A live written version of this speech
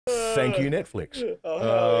Thank you, Netflix.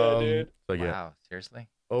 Oh, yeah, dude. So yeah, Wow, seriously?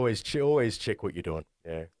 always check what you're doing.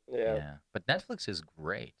 Yeah, Yeah. But Netflix is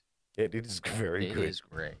great. it is very It good. is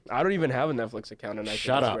great. I don't even have a Netflix account, and I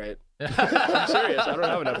Shut think up. it's great. I'm serious. I don't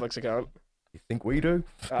have a Netflix account. You think we do?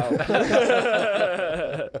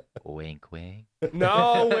 Oh. Wink, wink.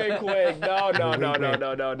 No, wink, wink. No.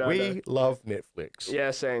 We love Netflix.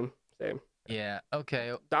 Yeah, same. Yeah,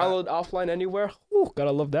 okay. Download offline anywhere. Ooh,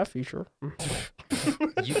 gotta love that feature.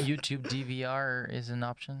 YouTube DVR is an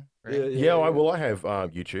option, right? Yeah, I have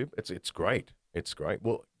YouTube. It's great. It's great.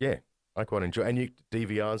 Well, yeah, I quite enjoy. And you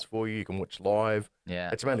DVRs for you. You can watch live. Yeah.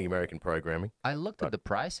 It's mainly American programming. I looked at the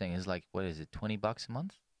pricing. It's like, what is it, $20 a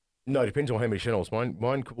month? No, it depends on how many channels. Mine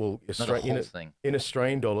will Not the whole thing. in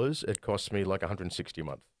Australian dollars, it costs me like $160 a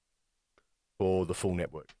month for the full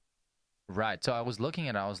network. Right. So I was looking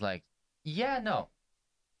at it. I was like, yeah, no.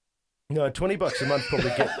 No, $20 a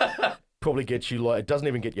month probably gets you like it doesn't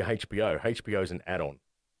even get your HBO. HBO is an add-on,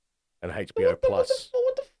 and HBO Plus.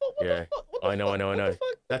 Yeah, I know.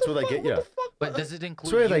 That's where they get you. But does it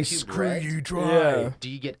include That's where they YouTube screw Red? you dry. Yeah. Do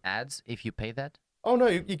you get ads if you pay that? Oh no,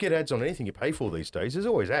 you get ads on anything you pay for these days. There's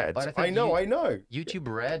always ads. But I I know. YouTube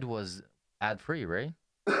Red was ad-free, right?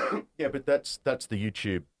 Yeah, but that's the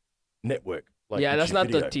YouTube network. Like Yeah, that's YouTube not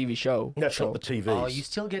video. the TV show. That's not the TV. Oh, you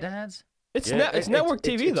still get ads? It's Yeah, it's network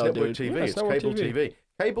TV it's though, network dude. TV. Yeah, it's network cable TV.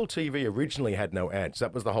 Cable TV originally had no ads.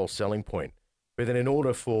 That was the whole selling point. But then in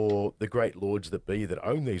order for the great lords that be that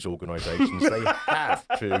own these organizations, they have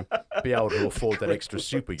to be able to afford that extra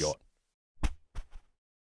super yacht.